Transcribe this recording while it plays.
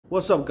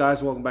What's up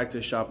guys, welcome back to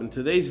the shop. In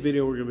today's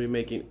video we're going to be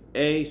making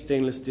a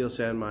stainless steel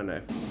sanmai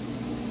knife.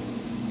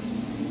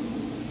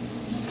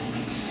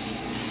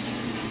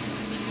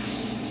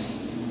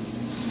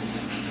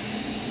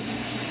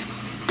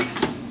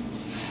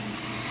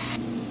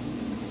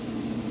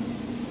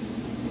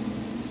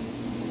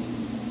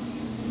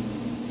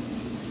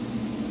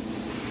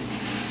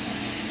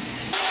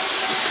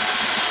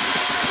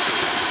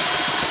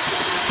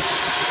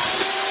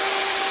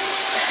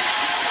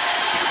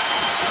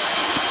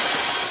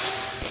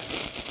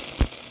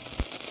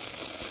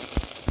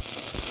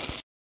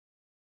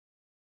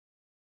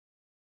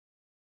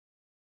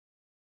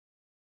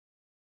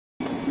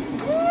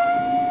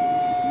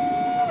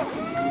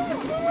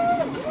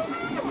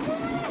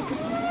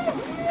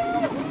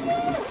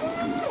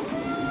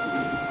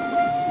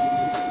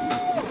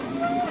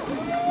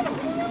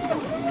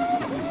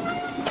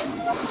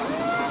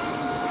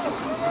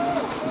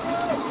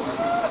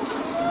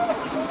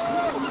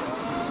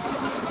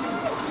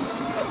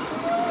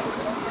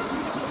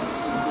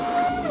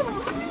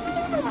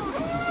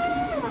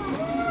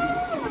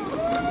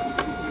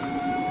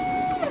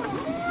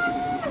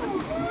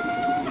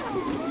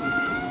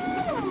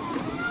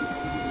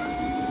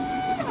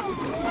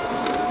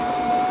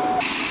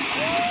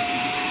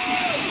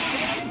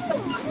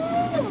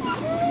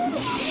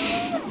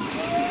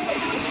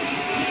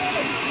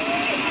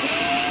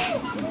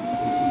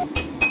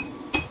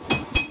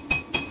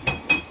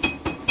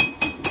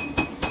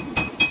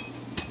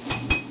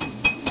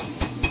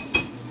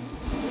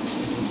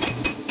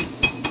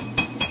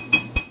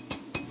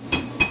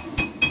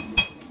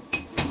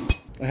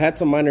 I had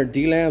some minor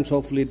D-lamps.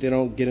 Hopefully they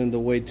don't get in the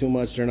way too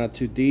much. They're not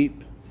too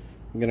deep.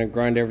 I'm gonna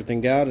grind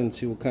everything out and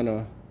see what kind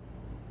of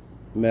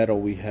metal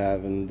we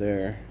have in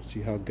there.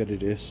 See how good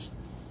it is.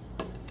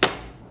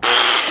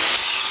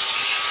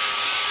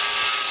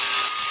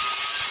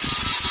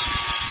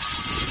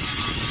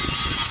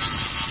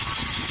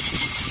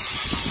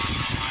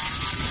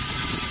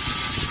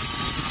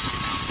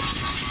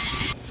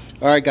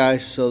 Alright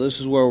guys, so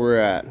this is where we're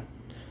at.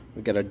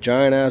 We got a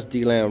giant ass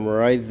D-lamp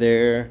right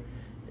there.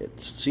 It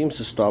seems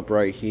to stop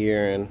right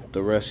here, and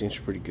the rest seems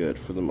pretty good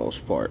for the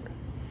most part.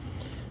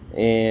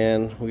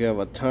 And we have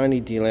a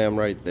tiny D-lamp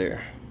right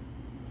there.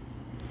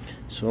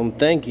 So what I'm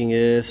thinking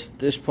is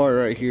this part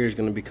right here is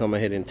going to become a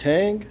hidden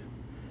tang.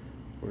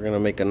 We're going to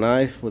make a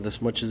knife with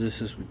as much of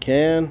this as we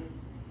can.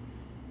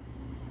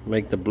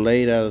 Make the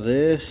blade out of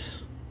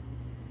this.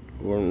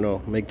 Or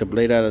no, make the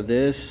blade out of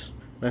this.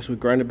 As we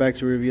grind it back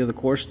to reveal the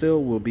core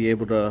steel, we'll be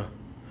able to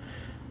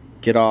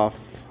get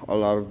off a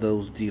lot of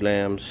those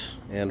D-lamps,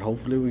 and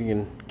hopefully we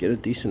can get a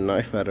decent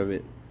knife out of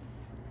it.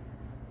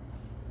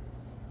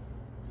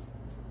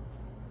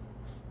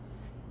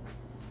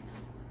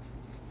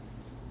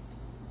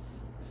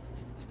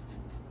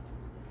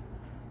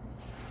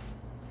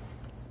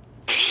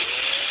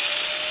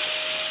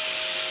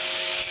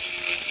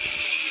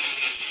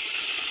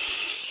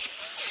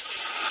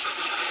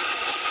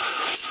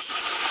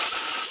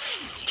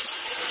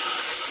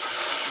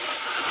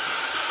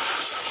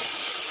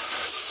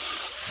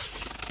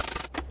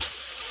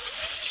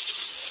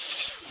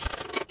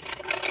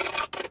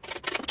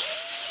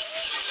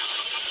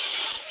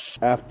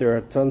 After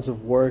tons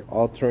of work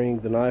altering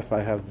the knife,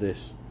 I have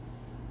this.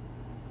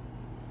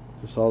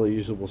 Just all the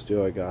usable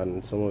steel I got,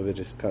 and some of it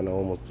is kind of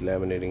almost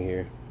laminating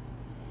here.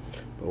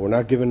 But we're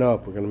not giving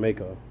up. We're going to make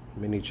a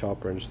mini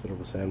chopper instead of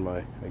a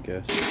sanmai, I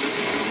guess.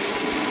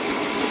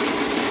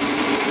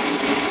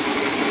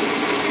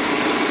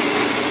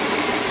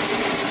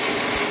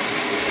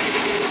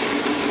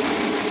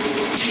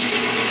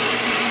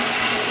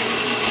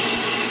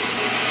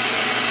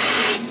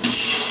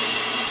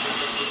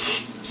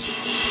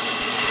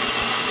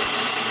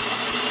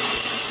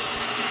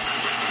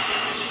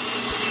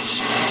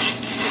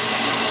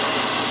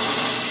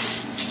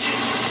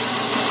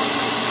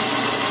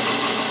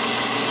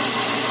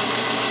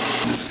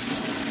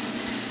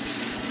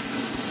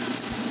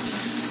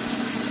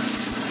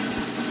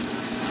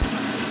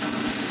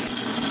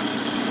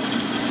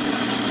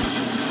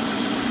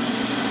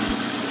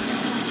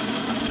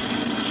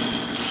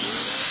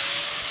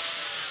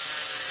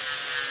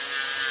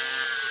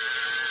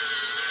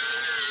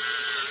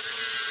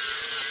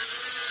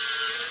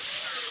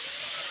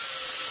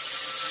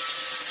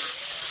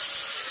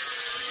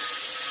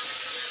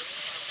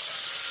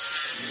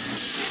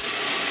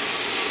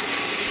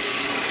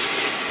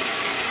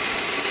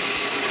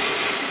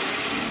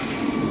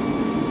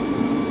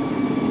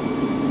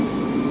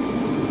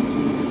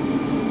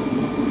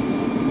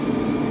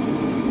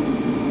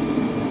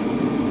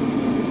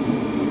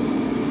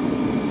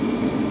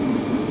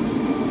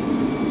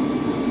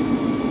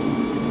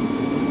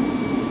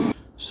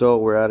 So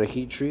we're at a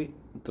heat treat.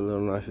 The little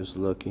knife is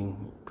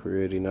looking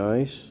pretty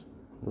nice.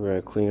 We're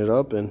gonna clean it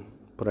up and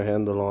put a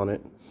handle on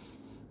it.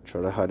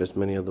 Try to hide as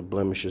many of the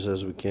blemishes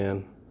as we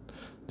can.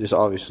 This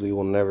obviously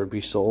will never be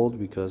sold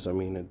because, I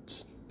mean,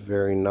 it's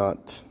very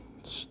not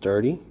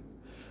sturdy,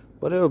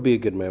 but it'll be a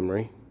good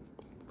memory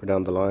for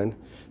down the line.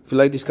 If you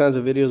like these kinds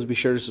of videos, be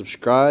sure to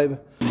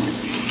subscribe.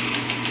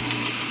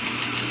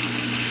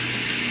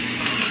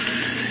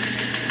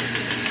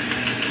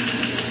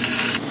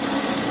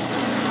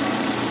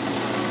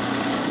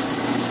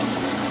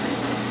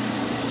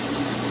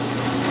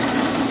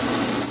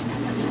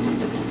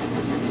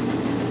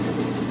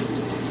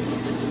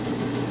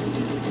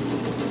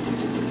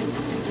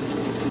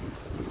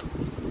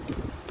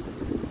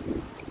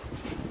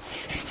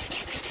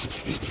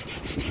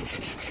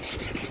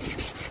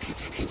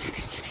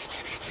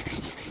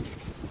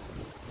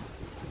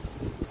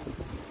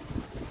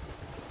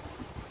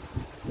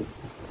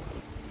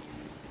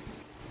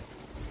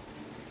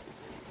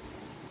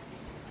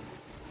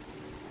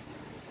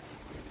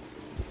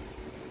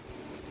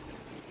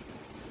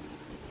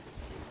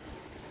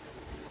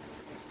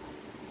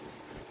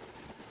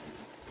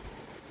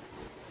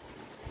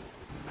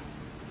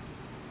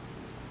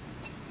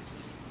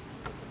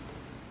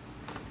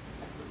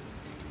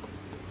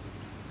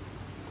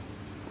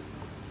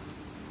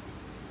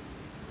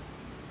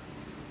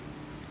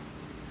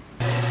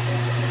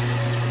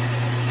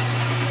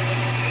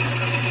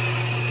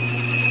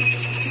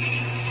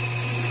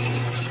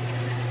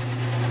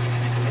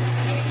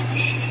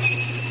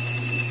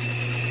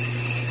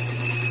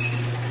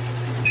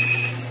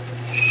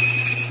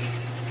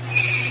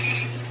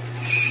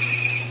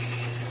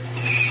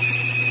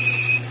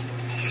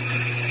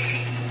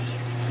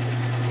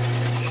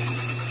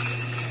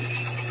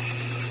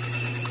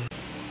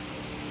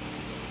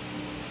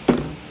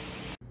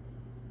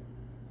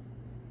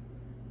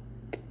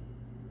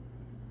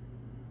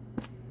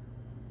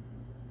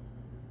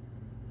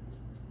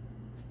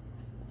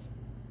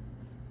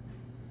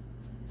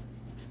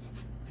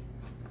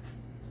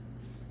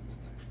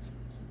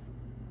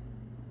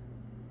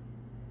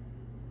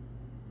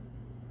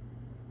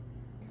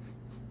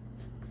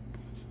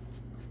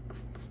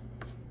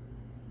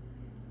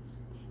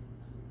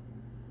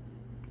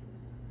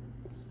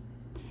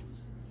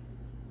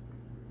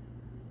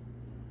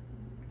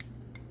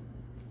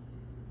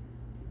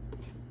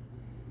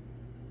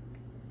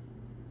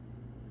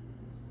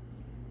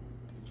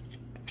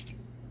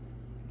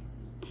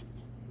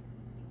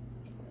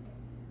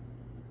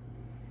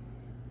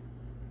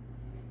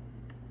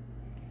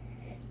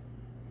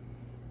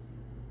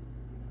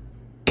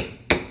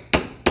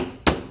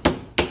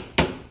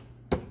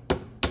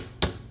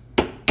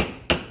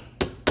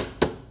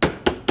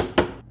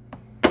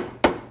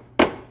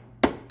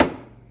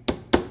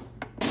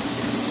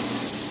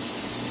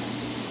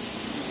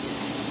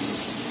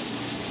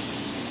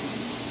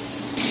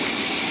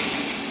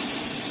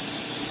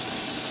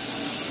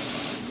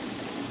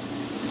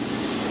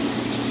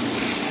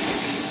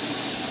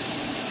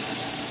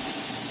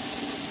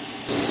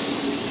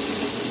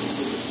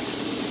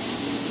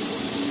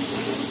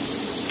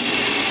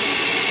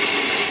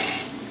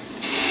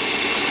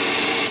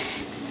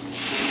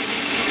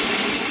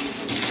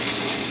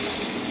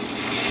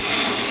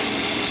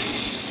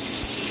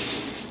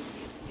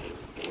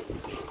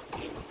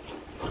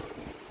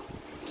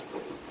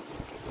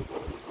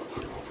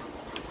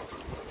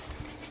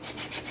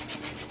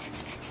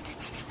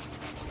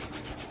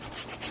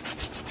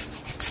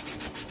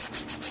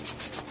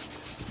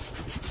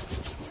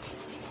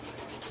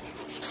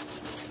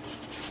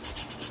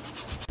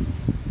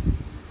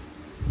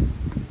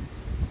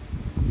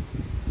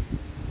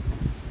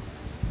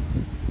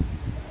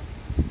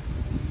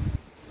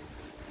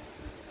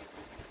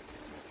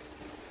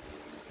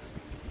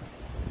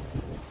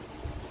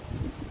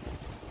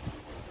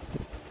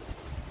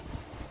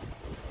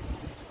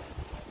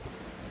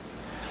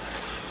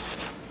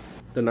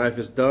 The knife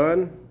is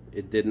done.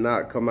 It did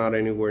not come out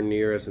anywhere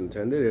near as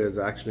intended. It was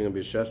actually gonna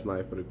be a chef's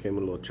knife, but it came a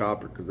little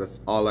chopper because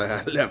that's all I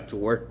had left to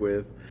work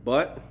with.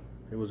 But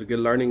it was a good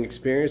learning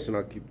experience, and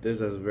I'll keep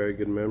this as a very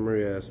good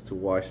memory as to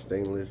why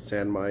stainless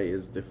sanmai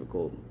is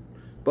difficult.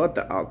 But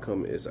the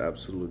outcome is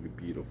absolutely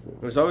beautiful.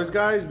 As always,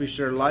 guys, be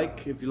sure to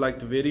like if you liked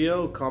the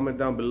video. Comment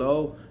down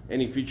below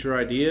any future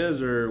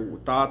ideas or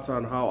thoughts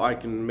on how I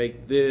can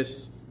make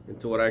this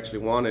into what I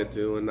actually wanted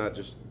to and not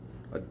just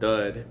a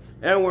dud.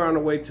 And we're on the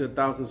way to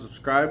 1,000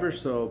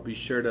 subscribers, so be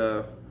sure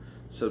to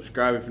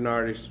subscribe if you're not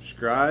already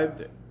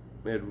subscribed.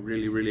 It'd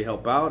really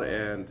help out,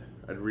 and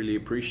I'd really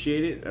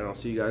appreciate it. And I'll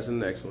see you guys in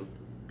the next one.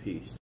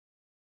 Peace.